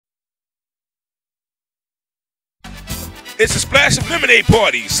It's a Splash of Lemonade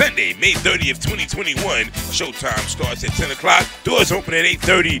Party, Sunday, May 30th, 2021. Showtime starts at 10 o'clock. Doors open at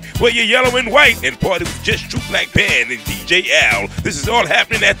 8:30. Wear your yellow and white and party with Just True Black Band and DJ Al. This is all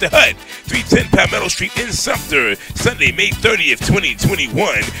happening at the Hut, 310 Palmetto Street in Sumter, Sunday, May 30th,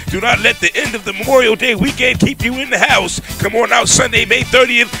 2021. Do not let the end of the Memorial Day weekend keep you in the house. Come on out Sunday, May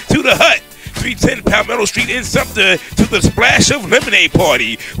 30th to the Hut, 310 Palmetto Street in Sumter, to the Splash of Lemonade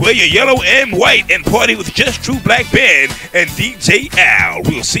Party. Wear your yellow and white and party with Just True Black Band and DJ Al.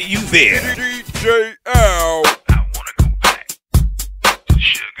 We'll see you there. DJ Al. I wanna go back to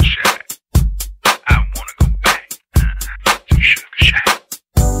Sugar Shack. I wanna go back to Sugar Shack.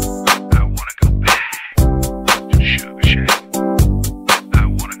 I wanna go back to Sugar Shack. I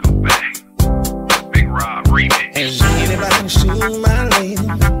wanna go back. Big Rob remix. Has anybody seen my lady?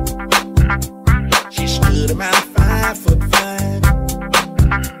 She stood about 5'5".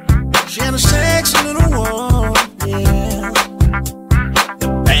 She had a sexy little one, yeah. The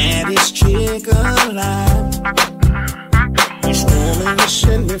baddest chick alive. This woman will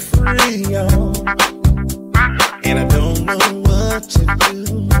set me free, y'all. And I don't know what to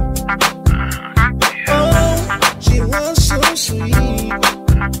do. Oh, she was so sweet.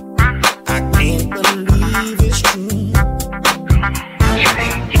 I can't believe it's true.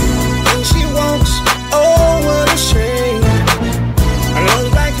 When she walks, oh, what a shame. Her long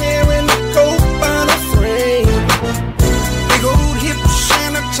black hair and the coat by the frame. Big old hips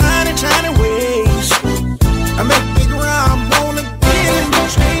and a tiny, tiny waist. I make Big Rob wanna get in the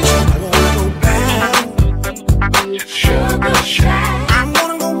chase. I wanna go back To the Sugar Shack. I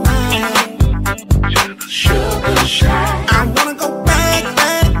wanna go back To the Sugar Shack. I wanna go back,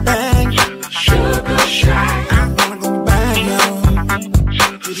 back, back. To the Sugar Shack. I wanna go back, y'all.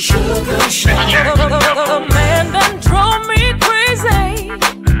 To the Sugar Shack. The man done drove me crazy.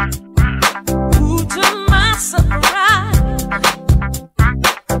 Who to my surprise?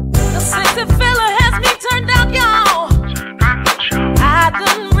 The sexy fella has me turned out, y'all. I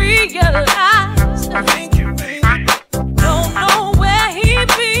done realized. Thank you, baby. Don't know where he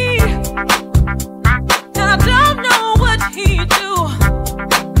be, and I don't know what he do.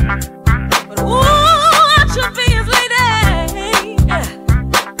 But ooh, I should be his lady,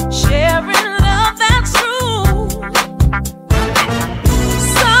 sharing love that's true.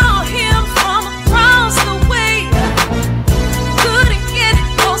 Saw him from across the way, couldn't get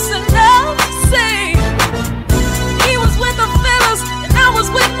close enough to say he was with the fellas and I was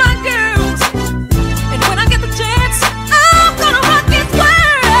with my girls. And when I get the chance, I'm gonna rock this world.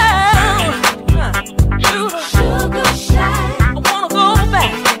 To the Sugar Shack. I wanna go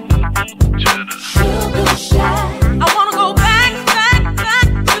back. To the Sugar Shack. I wanna go back, back, back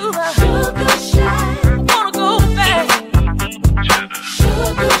to the Sugar Shack. I wanna go back.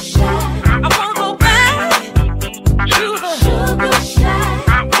 Sugar Shack. I wanna go back to the Sugar Shack.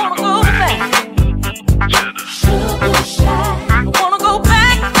 I wanna go back. Sugar Shack. I wanna go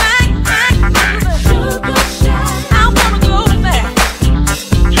back, back, back to the Sugar Shack. I wanna go back.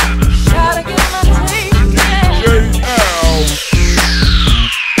 Gotta get my taste back. DJ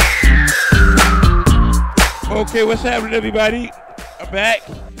Al. Okay, what's happening, everybody? I'm back.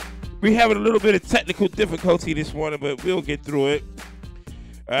 We having a little bit of technical difficulty this morning, but we'll get through it.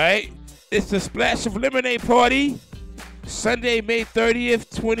 All right. It's the Splash of Lemonade Party, Sunday, May 30th,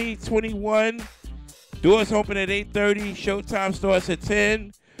 2021. Doors open at 8:30. Showtime starts at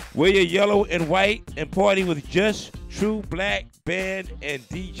 10. Wear your yellow and white and party with Just True Black Band and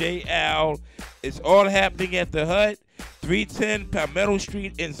DJ Al. It's all happening at the Hut, 310 Palmetto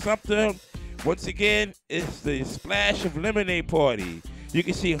Street in Sumter. Once again, it's the Splash of Lemonade Party. You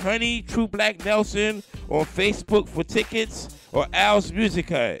can see Honey True Black Nelson on Facebook for tickets or Al's Music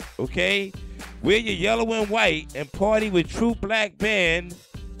Hut, okay? Wear your yellow and white and party with True Black Band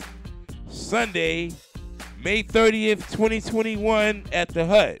Sunday, May 30th, 2021 at the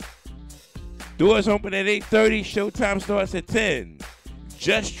Hut. Doors open at 8:30. Showtime starts at 10.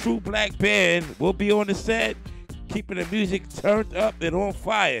 Just True Black Band will be on the set, keeping the music turned up and on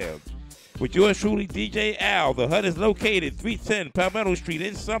fire. With yours truly, DJ Al. The Hut is located 310 Palmetto Street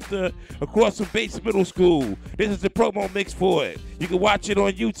in Sumter, across from Bates Middle School. This is the promo mix for it. You can watch it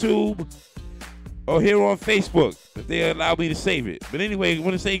on YouTube or here on Facebook if they allow me to save it. But anyway, I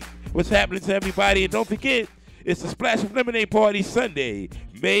want to say what's happening to everybody. And don't forget, it's the Splash of Lemonade Party Sunday,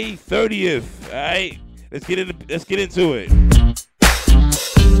 May 30th. All right, let's get into it.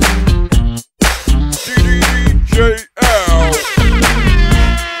 DJ Al.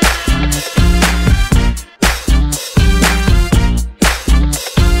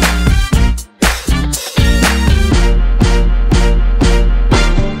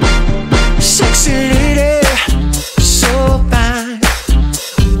 Sexy lady, so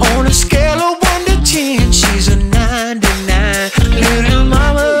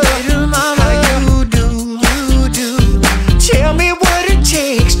it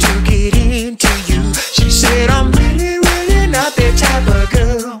takes to get into you. She said, I'm really, really not that type of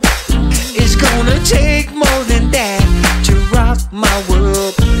girl. It's gonna take more than that to rock my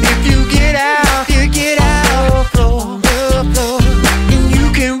world. If you get out, you get out, floor, and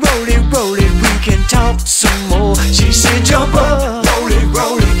you can roll it, we can talk some more. She said, jump up, roll it,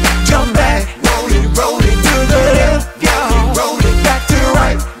 jump back, roll it, to the left, y'all, roll it, back to the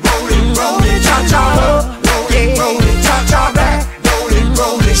right, roll it, cha-cha up, roll it, cha-cha back,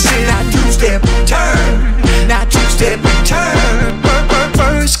 roll it, said I two-step turn, now two-step turn.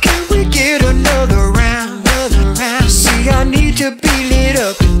 First, can we get another round? See, I need to be lit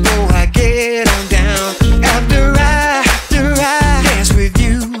up before I get on down. After I dance with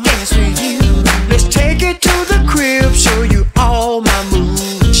you, let's take it to the crib, show you all my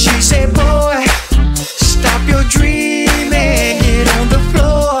moves. She said, boy, stop your dreaming, get on the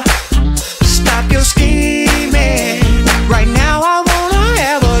floor, stop your scheming. Right now I wanna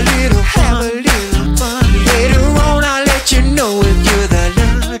have a little fun. Later on I'll let you know if you're the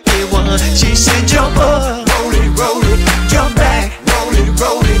lucky one. She said, jump up, roll it, jump back, roll it,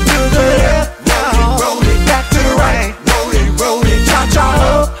 to the left, roll it, back to the right, roll it, cha-cha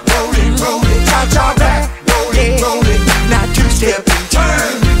up, roll it, cha-cha back, roll it, now two-step and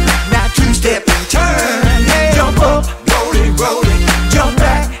turn, now two-step and turn, jump up, roll it, jump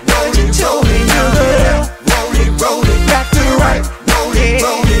back, roll it, to the left, roll it, back to the right, roll it,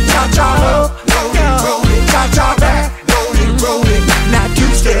 cha-cha up, roll it, cha-cha back, roll it, now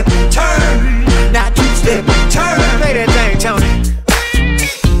two-step and turn, now two-step and turn. Play that thing, Tony.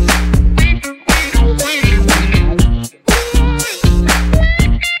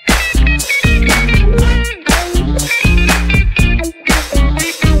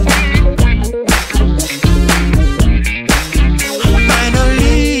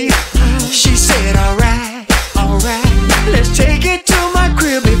 Finally, she said, alright, let's take it to my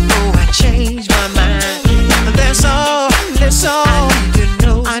crib before I change my mind. That's all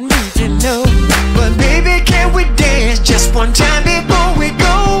I need to know. But baby, can we dance just one time before we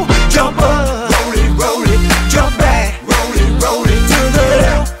go? Jump up, roll it, jump back, roll it, to the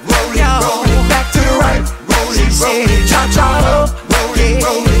left, roll it, back to the right, roll it, cha-cha up, roll it,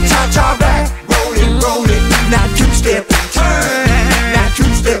 cha-cha back, roll it, now two-step turn, now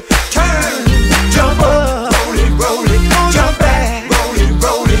two-step turn, jump up, roll it, jump back, roll it,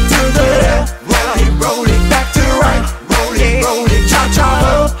 to the left, roll it, back to the right, roll it, cha-cha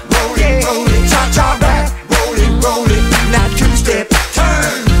up, roll it, cha-cha back, roll it, now two-step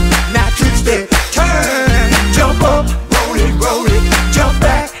turn, now two-step turn, jump up, roll it, jump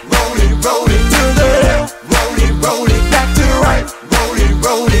back, roll it, to the left, roll it, back to the right,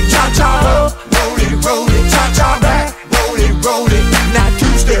 roll it, cha-cha up, roll it, cha-cha back, roll it, now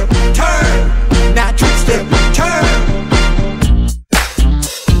two-step turn, now two-step turn.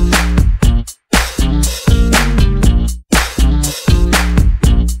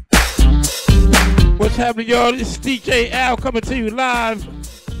 What's happening, y'all? This is DJ Al coming to you live.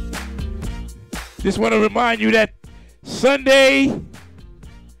 Just want to remind you that Sunday,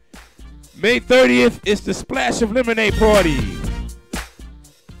 May 30th, is the Splash of Lemonade Party.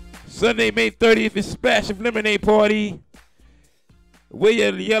 Sunday, May 30th, is Splash of Lemonade Party. Wear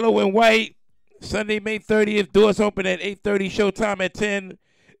your yellow and white. Sunday, May 30th, doors open at 8:30, showtime at 10.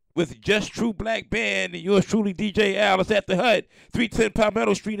 With Just True Black Band and yours truly, DJ Al. It's at the Hut, 310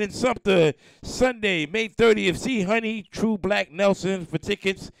 Palmetto Street in Sumter. Sunday, May 30th. See Honey, True Black Nelson for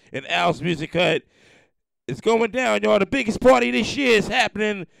tickets in Al's Music Hut. It's going down, y'all. The biggest party this year is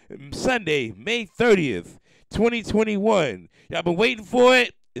happening Sunday, May 30th, 2021. Y'all been waiting for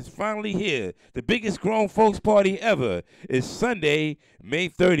it. It's finally here. The biggest grown folks party ever is Sunday, May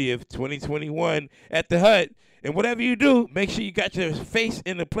 30th, 2021 at the Hut. And whatever you do, make sure you got your face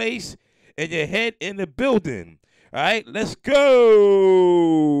in the place and your head in the building. All right, let's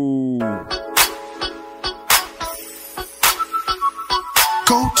go.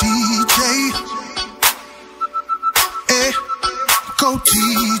 Go DJ. Go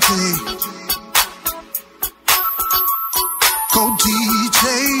DJ. Go DJ.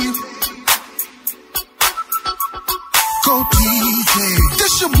 Go DJ.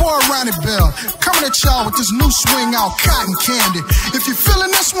 This your boy Ronnie Bell, coming at y'all with this new swing out, Cotton Candy. If you're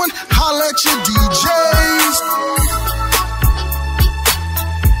feeling this one, holla at your DJs.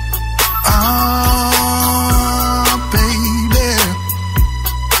 Baby,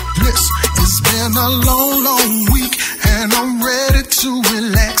 this has been a long, long week, and I'm ready to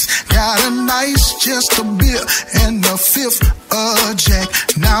relax. got a nice chest of beer and a fifth of Jack.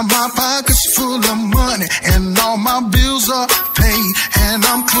 Now my pocket's full of money and all my bills are paid, and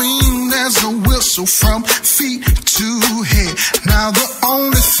I'm clean as a whistle from feet to head. Now the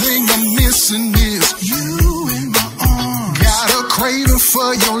only thing I'm missing is you in my arms. Got a craving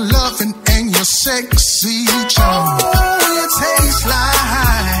for your loving and your sexy charm. Oh, it tastes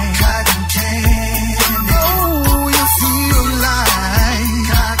like cotton candy. Oh, you feel like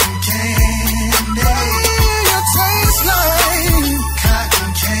cotton candy. Oh, it tastes like cotton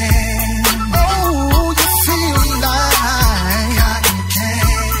candy. Oh, you feel like cotton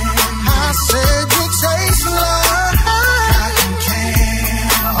candy. I said you taste like cotton candy.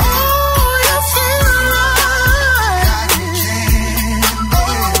 Oh, you feel like cotton candy. Oh,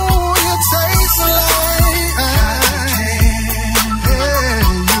 you taste like cotton candy. Yeah,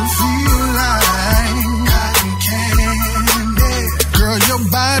 you feel like cotton candy. Girl, your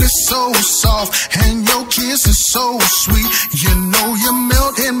body's so soft and your kiss is so sweet. You know you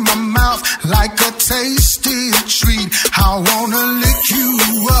melt in my mouth like a tasty treat. I wanna lick you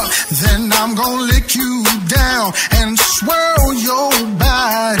up, then I'm gonna lick you down and swirl your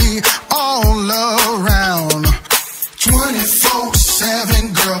body all around.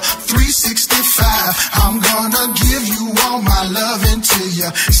 24/7, girl, 365. I'm gonna give you all my love until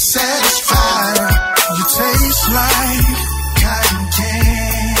you're satisfied. You taste like cotton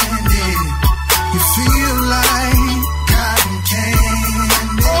candy. You feel like cotton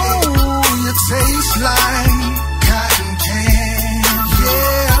candy. Oh, you taste like cotton candy.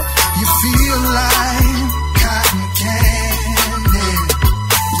 Yeah, you feel like cotton candy.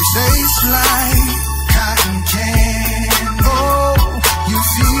 You taste like cotton candy. Oh, you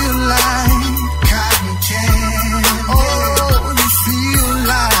feel like cotton candy. Oh, you feel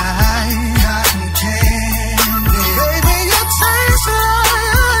like cotton candy. Baby, you taste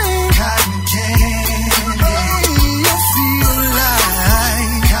like cotton candy. Hey, you feel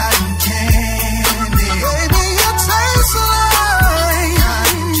like cotton candy. Baby, you taste like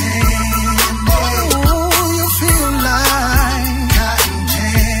cotton candy. Oh, you feel like cotton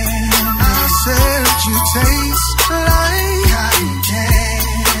candy. I said you taste like cotton candy.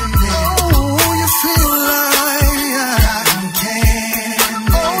 Oh, you feel like cotton candy.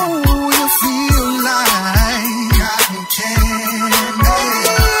 Oh, you feel like cotton candy.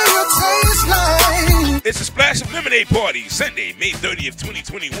 You taste like. It's a Splash of Lemonade Party, Sunday, May 30th,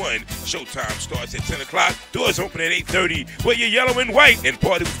 2021. Showtime starts at 10 o'clock. Doors open at 8:30. Wear your yellow and white and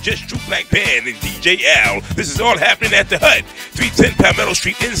party with Just True Black Band and DJ Al. This is all happening at the Hut, 310 Palmetto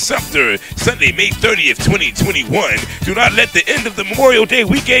Street in Sumter, Sunday, May 30th, 2021. Do not let the end of the Memorial Day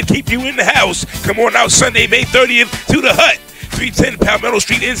weekend keep you in the house. Come on out Sunday, May 30th to the Hut, 310 Palmetto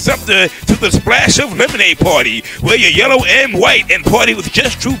Street in Sumter, to the Splash of Lemonade Party. Wear your yellow and white and party with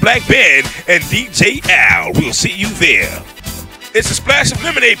Just True Black Band and DJ Al. We'll see you there. It's a Splash of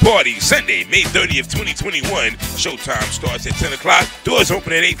Lemonade Party, Sunday, May 30th, 2021. Showtime starts at 10 o'clock. Doors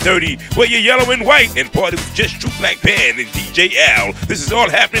open at 8:30. Wear your yellow and white and party with Just True Black Band and DJ Al. This is all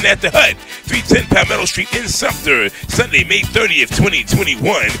happening at the Hut, 310 Palmetto Street in Sumter, Sunday, May 30th,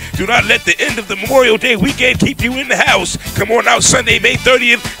 2021. Do not let the end of the Memorial Day weekend keep you in the house. Come on out Sunday, May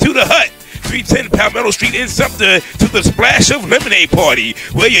 30th to the Hut, 310 Palmetto Street in Sumter, to the Splash of Lemonade Party.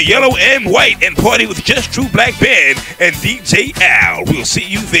 Wear your yellow and white and party with Just True Black Band and DJ Al. We'll see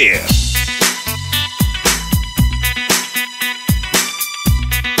you there.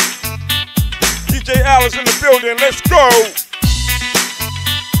 DJ Al is in the building. Let's go.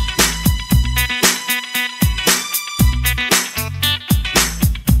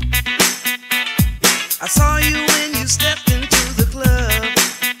 I saw you when you stepped into the club.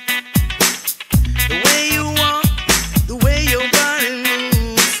 The way you walk, the way your body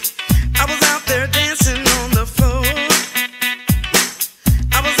moves. I was out there dancing on the floor.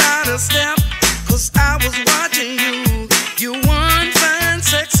 I was out of step, 'cause I was watching you. You one fine,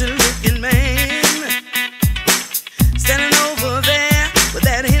 sexy looking man, standing over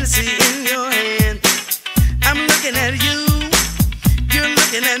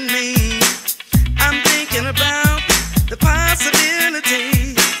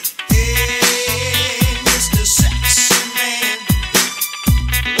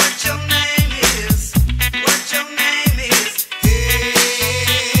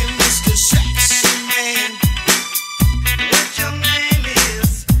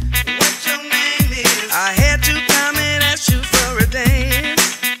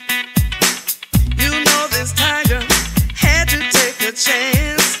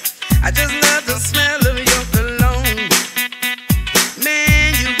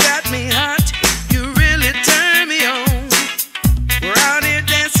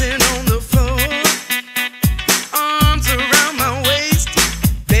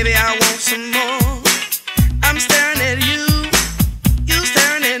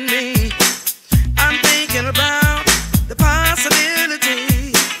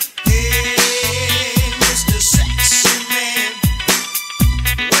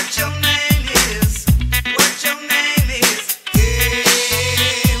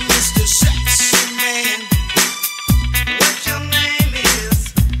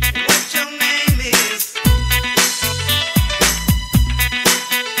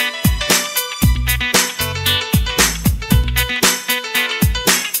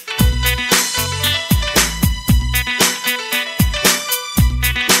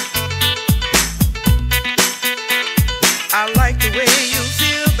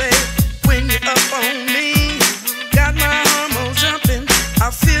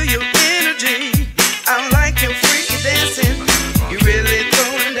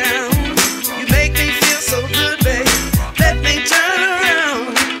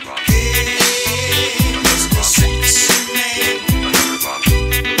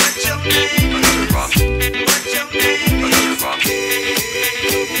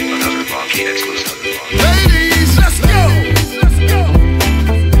Ladies, let's go.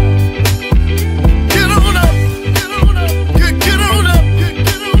 Get on up. Get on up. Get on up.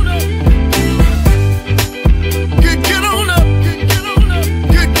 Get on up. Get on up. Get on up.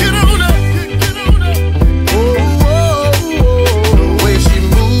 Get on up. Get on up. Oh, the way she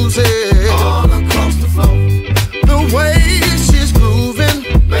moves it all across the floor. The way she's grooving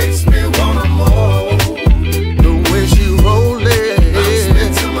makes me wanna more. The way she roll it, I'm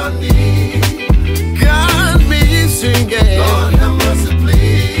spent to my knees. Got me singing, Lord have mercy,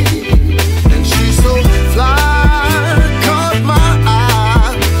 please. And she's so fly, caught my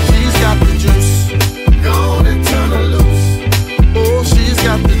eye. She's got the juice, go on and turn her loose. Oh, she's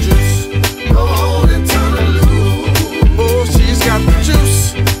got the juice, go on and turn her loose. Oh, she's got the juice,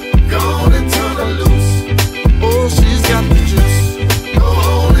 go on and turn her loose. Oh, she's got the juice, go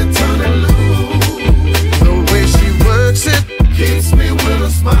on and turn her loose. The way she works it keeps me with a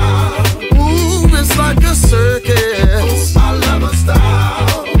smile. Ooh, it's like a circus. I love her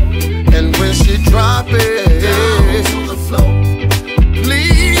style. And when she drop it down to the floor,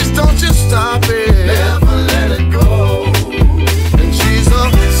 please don't you stop it. Never let it go. And she's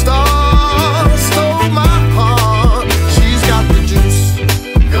a star, stole my heart. She's got the juice,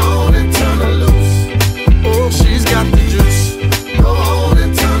 go on and turn her loose. Oh, she's got the juice, go on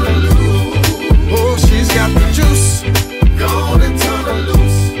and turn her loose. Oh, she's got the juice, go on and turn her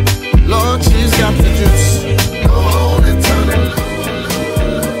loose. Lord, she's got the juice, go on and turn her loose.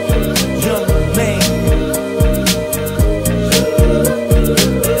 Young man.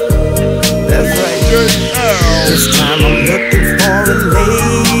 That's right. This time I'm looking for a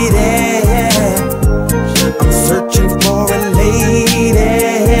lady. I'm searching for a lady.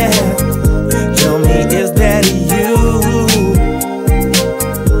 Tell me, is that you?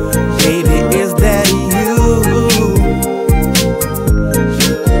 Baby, is that you?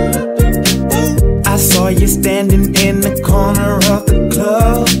 Ooh, I saw you standing in the corner of the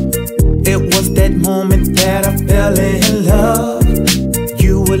club. It was that moment that I fell in love.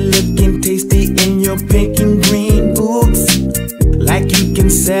 You were looking tasty in your pink and green boots, like you can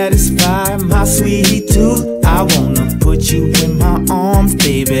satisfy my sweet tooth. I wanna put you in my arms,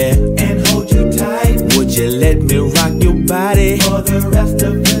 baby, and hold you tight. Would you let me rock your body for the rest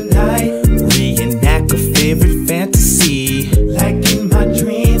of the night? Reenact a favorite fantasy, like in my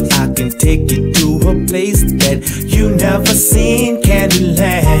dreams. I can take you to a place that you never seen.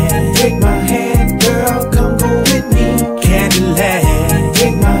 Candyland, take my hand, girl, come go with me. Candyland,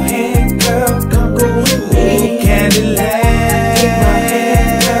 take my hand, girl, come go with me. Candyland, take my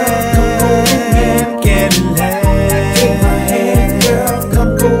hand, girl, come go with me. Candyland, take my hand, girl,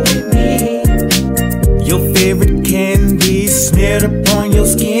 come go with me. Your favorite candy smeared upon your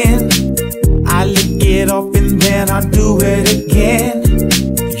skin. I lick it off and then I do it again.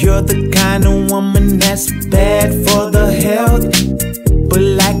 You're the kind of woman that's bad for the health, but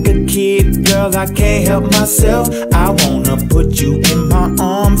like a kid, girl, I can't help myself. I wanna put you in my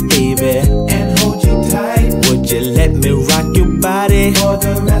arms, baby, and hold you tight. Would you let me rock your body for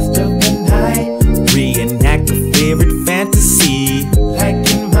the rest of the night? Reenact a favorite fantasy, like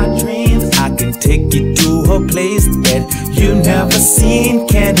in my dreams. I can take you to a place that you never seen.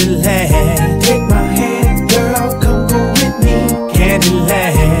 Candyland, take my hand, girl, come go with me.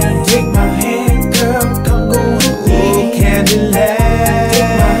 Candyland, take my hand, girl, come go with me. Candyland,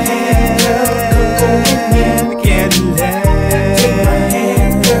 take my hand, girl, come go with me. Candyland, take my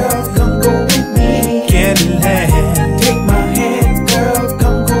hand, girl, come go with me. Candyland, take my hand, girl,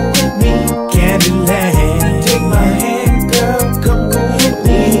 come go with me. Candyland, take my hand, girl, come go with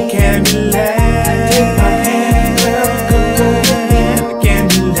me. Candyland, take my hand, girl, come go with me.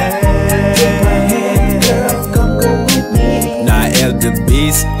 Candyland, take my hand, girl, come go with me. Now as the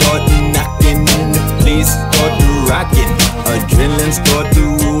beat start knocking and the place start rocking, adrenaline start to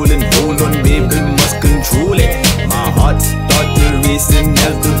rolling. Hold on, baby, must control it. My heart start to racing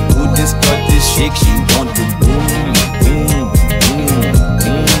as the booty start to shake. She want to boom, boom, boom,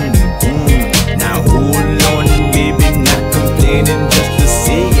 boom, boom. Now hold on, baby, not complaining, just to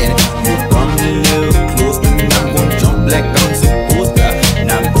say it. You come a little close and I'm gonna jump like I'm supposed to.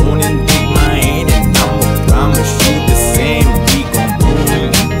 Now go and take my hand and I'ma promise you the same. We gon' boom,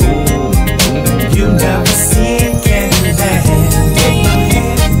 boom, boom. You never seen Candyland. Take my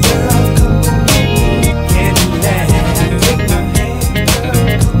hand, girl, come with me. Candyland, take my hand, girl,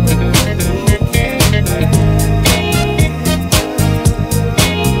 come with me. Candyland.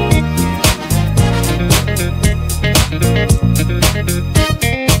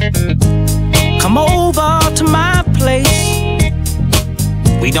 Come over to my place.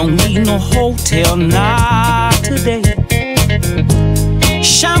 We don't need no hotel, not today.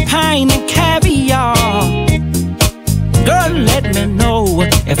 Champagne and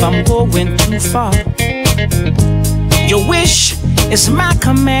if I'm going too far. Your wish is my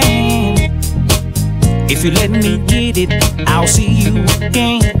command. If you let me get it, I'll see you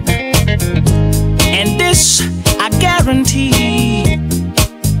again. And this I guarantee.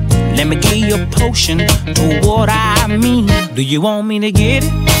 Let me give you a potion to what I mean. Do you want me to get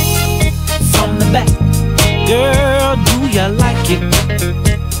it from the back? Girl, do you like it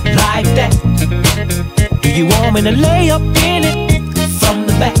like that? Do you want me to lay up in it from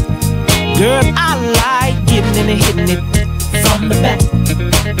the back? Girl, I like getting in and hitting it from the back.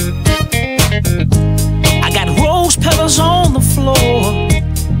 I got rose petals on the floor.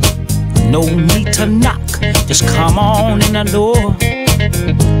 No need to knock, just come on in the door.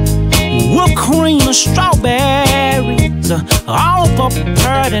 Whipped cream and strawberries, all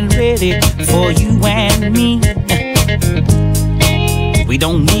prepared and ready for you and me. We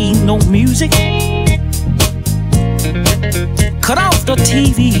don't need no music. Cut off the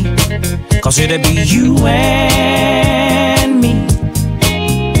TV, 'cause it'll be you and me.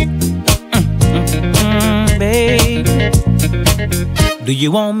 Baby, do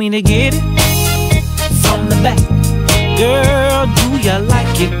you want me to get it from the back? Girl, do you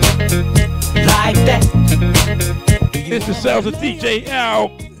like it like that? It's the sounds of DJ Al.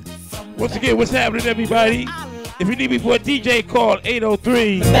 Once again, what's happening, everybody? If you need me for a DJ, call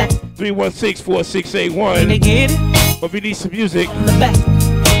 803-316-4681. Or if you need some music, all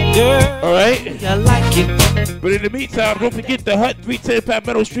right? But in the meantime, don't forget the Hut, 310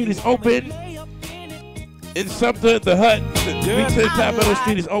 Palmetto Street is open in Sumter. The Hut, 310 Palmetto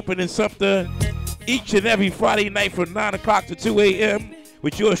Street is open in Sumter each and every Friday night from 9 o'clock to 2 a.m.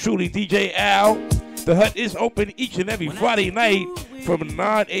 with yours truly, DJ Al. The Hut is open each and every Friday night from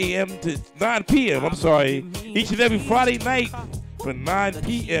 9 a.m. to 9 p.m. I'm sorry. Each and every Friday night from 9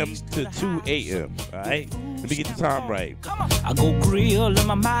 p.m. to 2 a.m. All right? Let me get the time right. I go grill in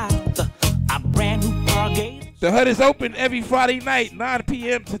my mouth, a brand new Pargate. The Hut is open every Friday night, 9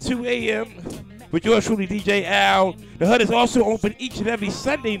 p.m. to 2 a.m. with yours truly, DJ Al. The Hut is also open each and every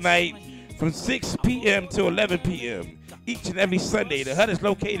Sunday night from 6 p.m. to 11 p.m. each and every Sunday. The Hut is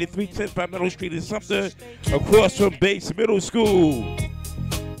located 310 Palmetto Street in Sumter, across from Bates Middle School.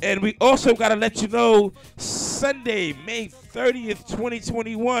 And we also got to let you know, Sunday, May 30th,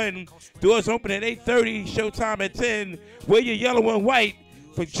 2021, doors open at 8:30, showtime at 10. Wear your yellow and white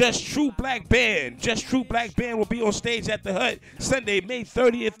for Just True Black Band. Just True Black Band will be on stage at the Hut Sunday, May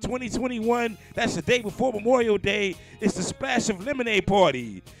 30th, 2021. That's the day before Memorial Day. It's the Splash of Lemonade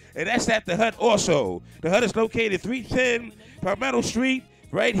Party. And that's at the Hut also. The Hut is located 310 Palmetto Street,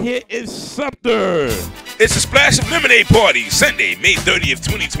 right here in Sumter. It's the Splash of Lemonade Party, Sunday, May 30th,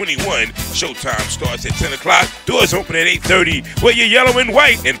 2021. Showtime starts at 10 o'clock. Doors open at 8:30. Wear your yellow and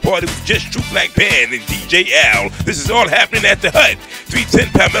white and party with Just True Black Band and DJ Al. This is all happening at the Hut,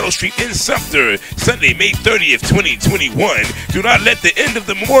 310 Palmetto Street in Sumter, Sunday, May 30th, 2021. Do not let the end of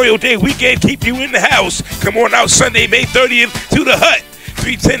the Memorial Day weekend keep you in the house. Come on out Sunday, May 30th to the Hut,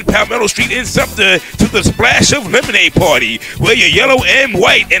 310 Palmetto Street in Sumter, to the Splash of Lemonade Party. Wear your yellow and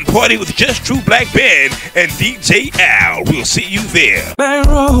white and party with Just True Black Band and DJ Al. We'll see you there. Back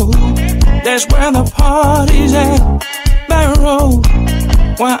road, that's where the party's at. Back road,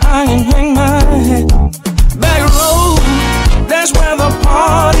 where I can hang my head. Back road, that's where the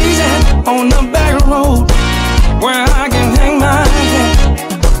party's at. On the back road, where I can hang my head.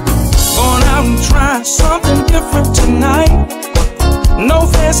 Going out and try something different tonight. No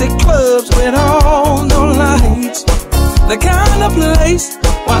fancy clubs with all the lights. The kind of place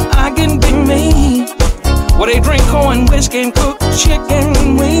where I can be me, where they drink corn, whiskey, and cook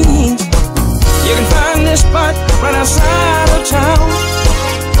chicken wings. You can find this spot right outside of town.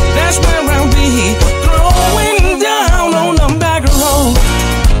 That's where I'll be, throwing down on the back road.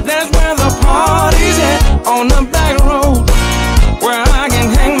 That's where the party's at, on the back road, where I can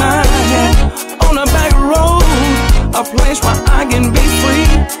hang my head. On the back road, a place where I can be free.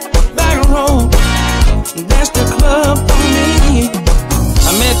 Back road, that's the club for me. I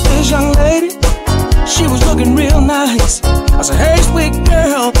met this young lady, she was looking real nice. I said, hey sweet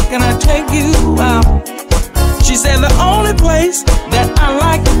girl, can I take you out? She said the only place that I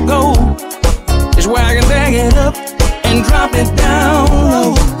like to go is where I can bag it up and drop it down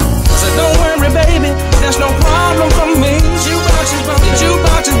low. I said, don't worry baby, there's no problem for me. Jukebox is bumping,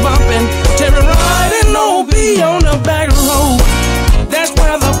 jukebox is bumping. Terry riding OB on the back road. That's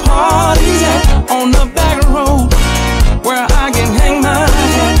where the party's at, on the back road, where I can hang my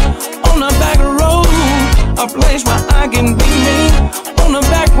head. On the back road, a place where I can be me. On the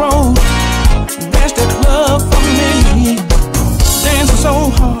back road, that's the club for me. Dancing so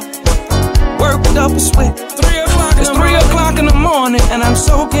hard, worked up a sweat. 3 o'clock, it's 3 o'clock o'clock in the morning and I'm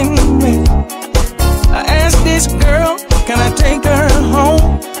soaking wet. I asked this girl, can I take her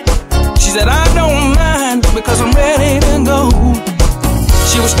home? She said, I don't mind because I'm ready to go.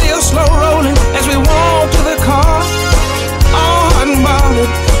 She was still slow rolling as we walked to the car, all hot and bothered.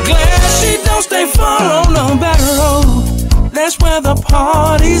 Glad she don't stay far on the back road. That's where the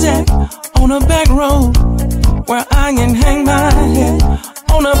party's at, on the back road, where I can hang my head.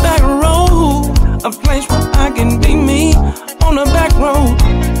 On the back road, a place where I can be me. On the back road,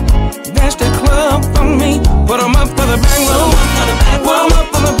 that's the club for me. Put 'em up for the back road. Put 'em up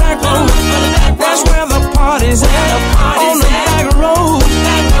for the back road. That's where the party's at, on the back road.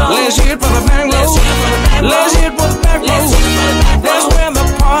 Let's hear it for the back road. Let's hear it for the back road. That's where the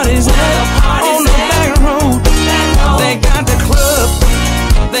party's at, on the back road. They got the club,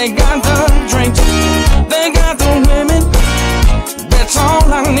 they got the drinks, they got the women. That's all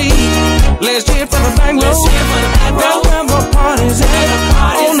I need. Let's hear it for the back road. That's where the party's at,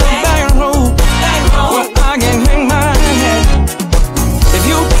 on the back road, where I can hang my head. If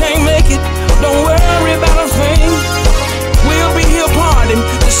you can't make it, don't worry about a thing. We'll be here partying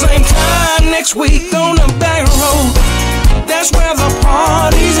the same time next week on the back road. That's where the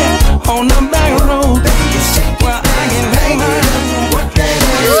party's at, on the back road, where I can hang my head.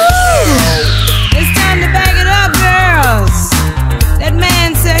 It's time to bag it up, girls. That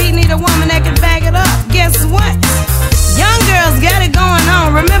man said he need a woman that can bag it up. Guess what? Young girls got it going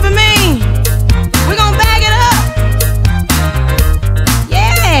on. Remember me? We're gonna bag it up.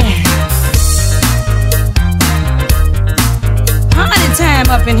 Yeah. Party time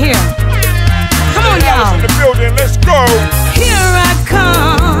up in here. Come on, y'all. In the building, let's go. Here I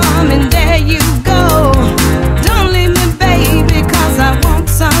come and there you go. Don't leave me, baby, 'cause I want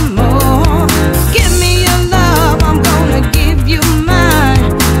some more. Give me your love, I'm gonna give you mine.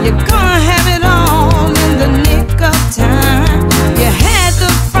 You're gonna have it all in the nick of time. You had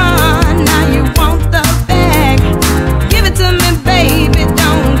the front, now you want the back. Give it to me, baby,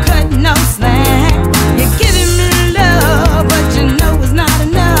 don't cut no slack. You're giving me love, but you know it's not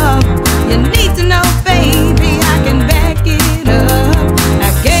enough. You need to know, baby, I can back it up. I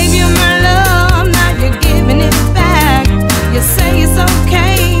gave you my love, now you're giving it back. You say it's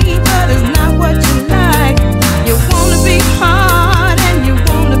okay, but it's not what you like. You wanna be hard and you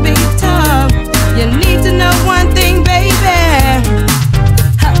wanna be tough. You need to know one thing, baby.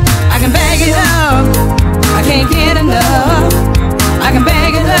 I can bag it up, I can't get enough. I can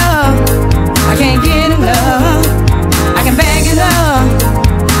bag it up, I can't get enough. I can bag it up,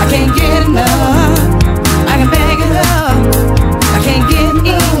 I can't get enough. I can bag it up, I can't get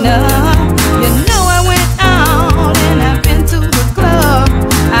enough. You know I went out and I've been to the club.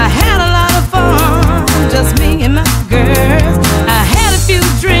 I had a lot of fun, just me and my girls. I had a few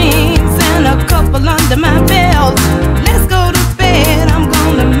drinks and a couple under my belt. Let's go to bed, I'm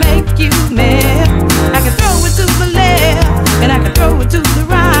gonna make you mad. I can throw it to the left and I can throw it to the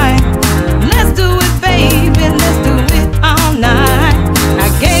right. Let's do it, baby, let's do it all night. I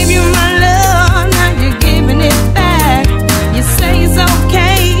gave you my love, now you're giving it back. You say it's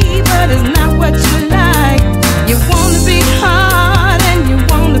okay, but it's not what you like. You wanna be hard and you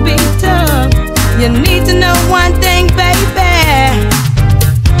wanna be tough. You need to know one thing, baby.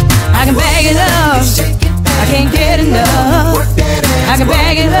 I can bag it up, I can't get enough. I can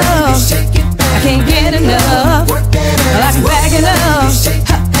bag it up, I can't get enough. Well, I can bag it up,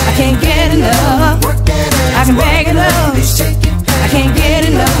 I can't get enough. I can bag it up, I can't get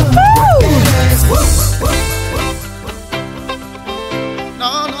enough. Woo!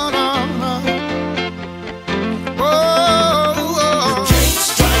 No, no, no, no. Whoa, whoa. Can't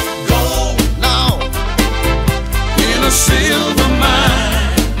strike gold. No. In a silver mine.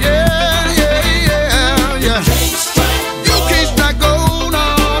 Yeah, yeah, yeah, yeah. Can't strike gold. You can't strike gold, no,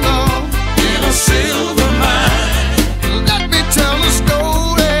 no. In a silver mine. Let me tell a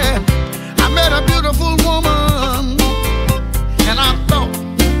story. I met a beautiful woman, and I thought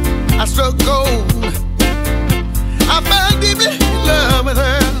I struck gold. I fell deeply in love with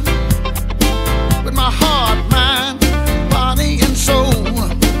her, with my heart, mind, body, and soul.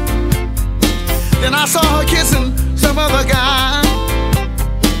 Then I saw her kissing some other guy,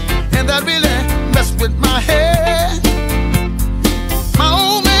 and that really messed with my head. My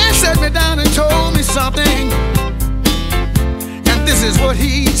old man sat me down and told me something, and this is what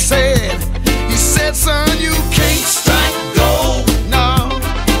he said. He said, son, you can't strike gold, no,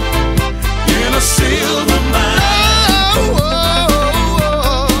 in a silver mine.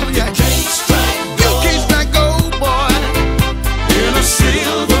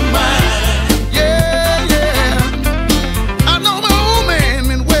 Silver mine. Yeah, yeah. I know my old man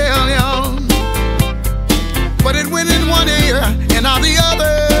been well, y'all.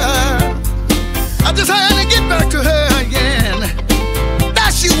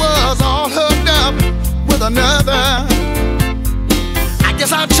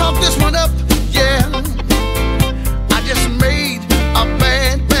 Guess I'll chalk this one up, yeah. I just made a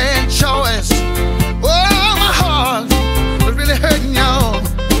bad, bad choice. Oh, my heart was really hurting, y'all.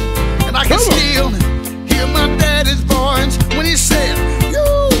 And I can still hear my daddy's voice when he said,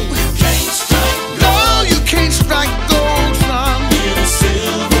 you can't strike gold. No, you can't strike gold, son.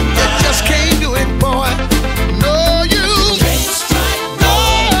 You just can't do it, boy. No, you can't strike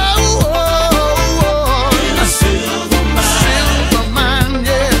gold. In a silver mine,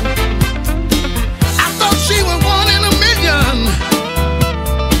 yeah. I thought she was 1 in a million.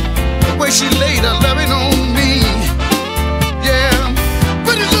 The way she laid her loving on me, yeah.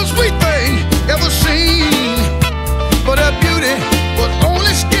 Prettiest little sweet thing ever seen. But her beauty was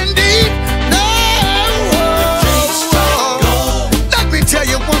only skin deep. No, let me tell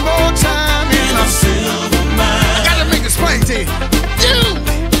you one more time. I gotta make this plain to you.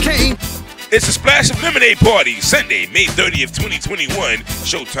 You can't. It's a Splash of Lemonade Party, Sunday, May 30th, 2021.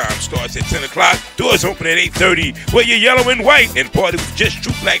 Showtime starts at 10 o'clock. Doors open at 8:30. Wear your yellow and white and party with Just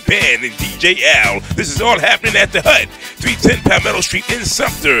True Black Band and DJ Al. This is all happening at the Hut, 310 Palmetto Street in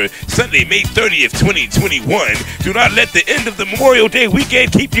Sumter, Sunday, May 30th, 2021. Do not let the end of the Memorial Day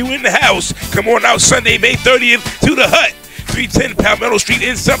weekend keep you in the house. Come on out Sunday, May 30th to the Hut, 310 Palmetto Street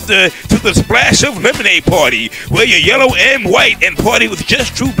in Sumter, to the Splash of Lemonade Party. Wear your yellow and white and party with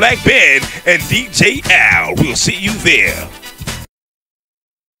Just True Black Band and DJ Al. We'll see you there.